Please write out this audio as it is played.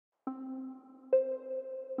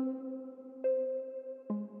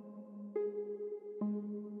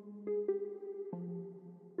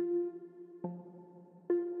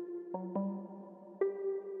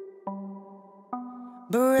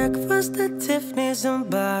Breakfast at Tiffany's and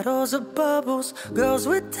bottles of bubbles. Girls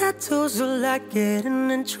with tattoos who like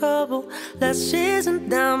getting in trouble. Lashes and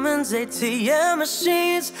diamonds, ATM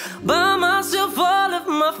machines. Buy myself all of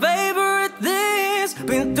my favorite things.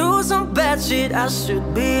 Been through some bad shit, I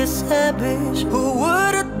should be a savage. Who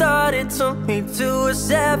would've thought it took me to a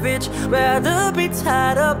savage? Rather be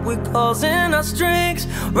tied up with calls and our strings.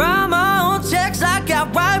 Write my own checks, I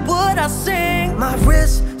got write what I sing. My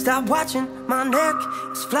wrist, stop watching, my neck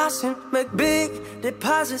is flossing. Make big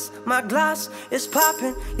deposits, my gloss is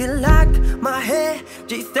popping. You like my hair,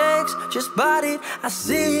 gee thanks, just bought it. I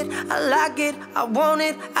see it, I like it, I want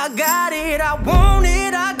it, I got it. I want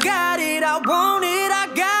it, I got it, I want it, I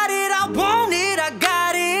got it, I want it, I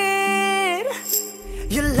got it.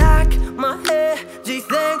 You like my hair, gee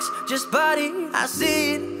thanks, just bought it. I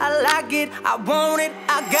see it, I like it, I want it,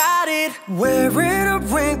 I got it. Wearing a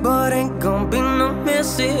ring but ain't gon' be no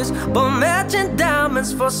misses. But matching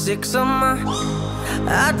diamonds for 6 of my.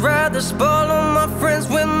 I'd rather spoil all my friends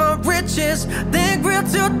with my riches than real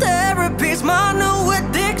to therapy's my new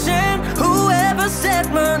addiction. Whoever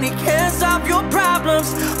said money can't solve your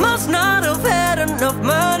problems must not have had enough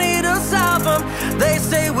money to solve them. They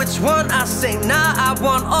say which one, I say nah, I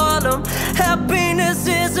want all of them. Happiness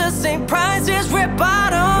is the same price as red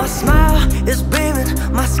bottom. My smile is beaming,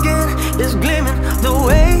 my skin is gleaming. The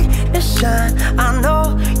way it shine, I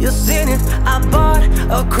know you've seen it. I bought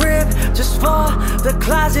a crib just for the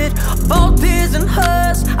closet. Both his and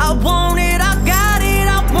hers, I want it, I got it.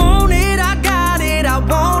 I want it, I got it. I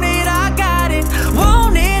want it, I got it.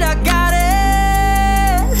 Want it, I got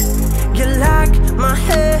it. You like my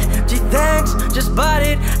hair, gee thanks, just bought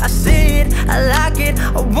it. I see it, I like it,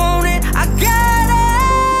 I want it, I got it.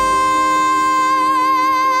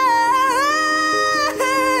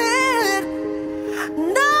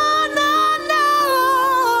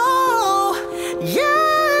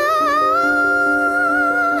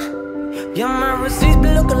 Yeah, my receipts be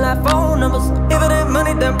looking like phone numbers. If it ain't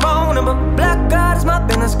money, then phone number. Black God is my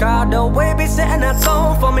business card. The way be setting that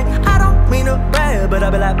tone for me. I don't mean to brag, but I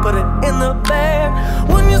be like, put it in the bag.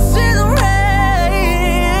 When you see the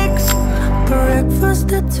rags.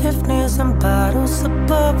 Breakfast at Tiffany's and bottles of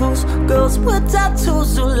bubbles. Girls with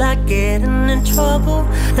tattoos who like getting in trouble.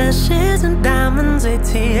 Lashes and diamonds,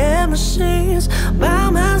 ATM machines. Buy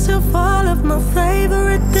myself all of my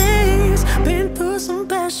favorite things. Been through some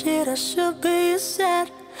bad shit, I should be sad.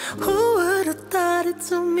 Who would've thought it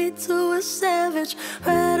took me to a savage?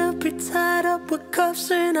 Rather be tied up with cuffs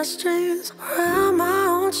and our strings. Write my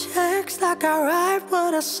own checks like I write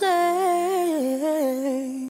what I say.